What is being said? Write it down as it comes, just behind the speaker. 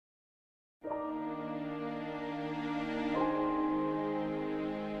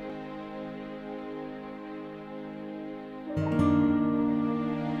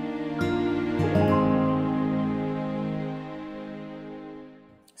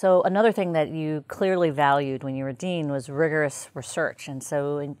So another thing that you clearly valued when you were dean was rigorous research. And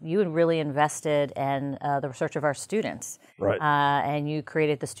so you had really invested in the research of our students. Right. And you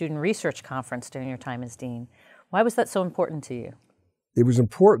created the Student Research Conference during your time as dean. Why was that so important to you? It was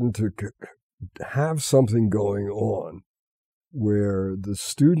important to have something going on where the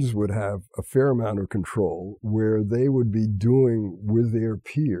students would have a fair amount of control, where they would be doing with their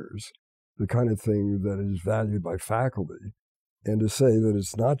peers the kind of thing that is valued by faculty. And to say that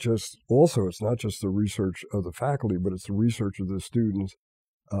it's not just the research of the faculty, but it's the research of the students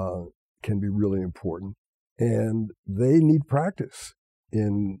can be really important. And they need practice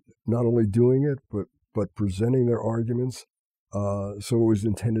in not only doing it, but presenting their arguments. So it was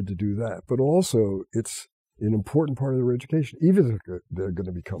intended to do that. But also, it's an important part of their education, even if they're going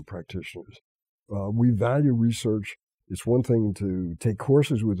to become practitioners. We value research. It's one thing to take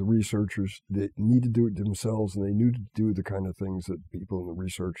courses with the researchers. They need to do it themselves, and they need to do the kind of things that people in the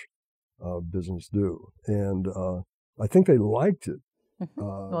research business do. And I think they liked it.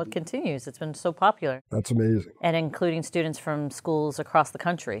 Well, it continues. It's been so popular. That's amazing. And including students from schools across the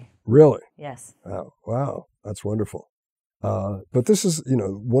country. Really? Yes. Wow. That's wonderful. But this is,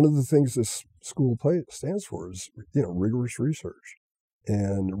 one of the things this school stands for is, rigorous research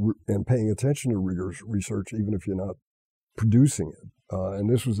and paying attention to rigorous research, even if you're not producing it. And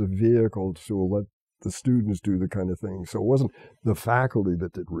this was a vehicle to let the students do the kind of thing. So it wasn't the faculty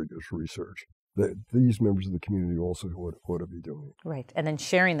that did rigorous research. These members of the community also ought to be doing it. Right. And then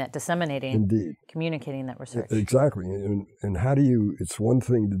sharing that, disseminating, indeed, communicating that research. Exactly. And how do you, it's one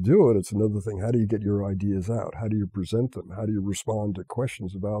thing to do it, it's another thing, how do you get your ideas out? How do you present them? How do you respond to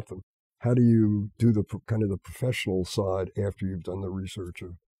questions about them? How do you do the kind of the professional side after you've done the research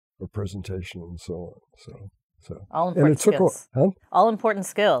or presentation and so on? So all important skills. All important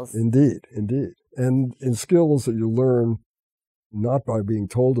skills. Indeed. And in skills that you learn not by being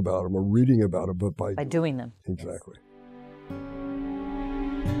told about them or reading about them, but by doing them. Exactly.